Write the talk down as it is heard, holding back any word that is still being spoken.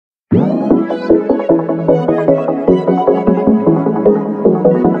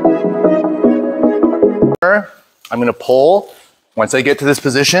I'm gonna pull. Once I get to this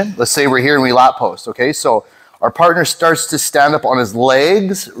position, let's say we're here and we lat post, okay? So our partner starts to stand up on his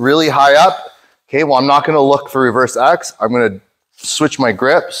legs really high up. Okay, well, I'm not gonna look for reverse X. I'm gonna switch my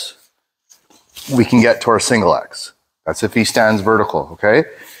grips. We can get to our single X. That's if he stands vertical, okay?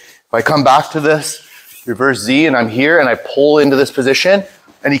 If I come back to this reverse Z and I'm here and I pull into this position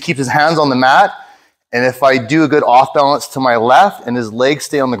and he keeps his hands on the mat, and if I do a good off balance to my left and his legs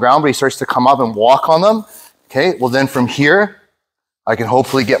stay on the ground, but he starts to come up and walk on them, okay, well then from here, I can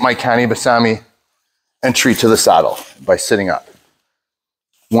hopefully get my Kani Basami entry to the saddle by sitting up.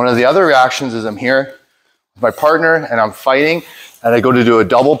 One of the other reactions is I'm here with my partner and I'm fighting and I go to do a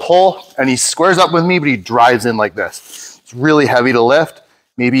double pull and he squares up with me, but he drives in like this. It's really heavy to lift,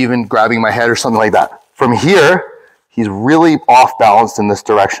 maybe even grabbing my head or something like that. From here, he's really off balanced in this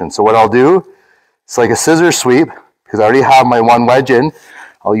direction. So what I'll do, it's like a scissor sweep, because I already have my one wedge in.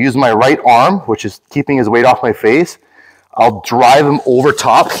 I'll use my right arm, which is keeping his weight off my face. I'll drive him over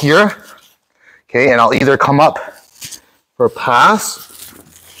top here, okay, and I'll either come up for a pass,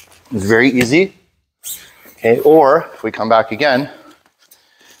 it's very easy, okay, or if we come back again,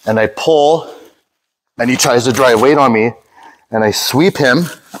 and I pull, and he tries to drive weight on me, and I sweep him,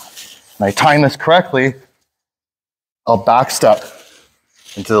 and I time this correctly, I'll back step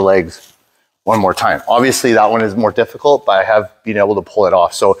into the legs one more time. Obviously that one is more difficult, but I have been able to pull it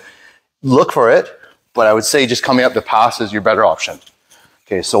off. So look for it, but I would say just coming up to pass is your better option.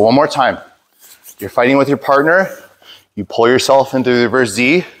 Okay, so one more time. You're fighting with your partner, you pull yourself into the reverse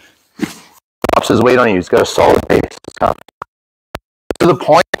Z, drops his weight on you, he's got a solid base. To the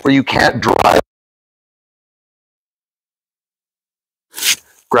point where you can't drive.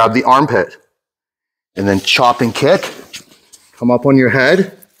 Grab the armpit, and then chop and kick, come up on your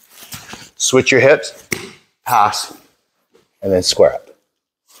head, switch your hips, pass, and then square up.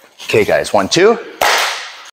 Okay guys, 1, 2.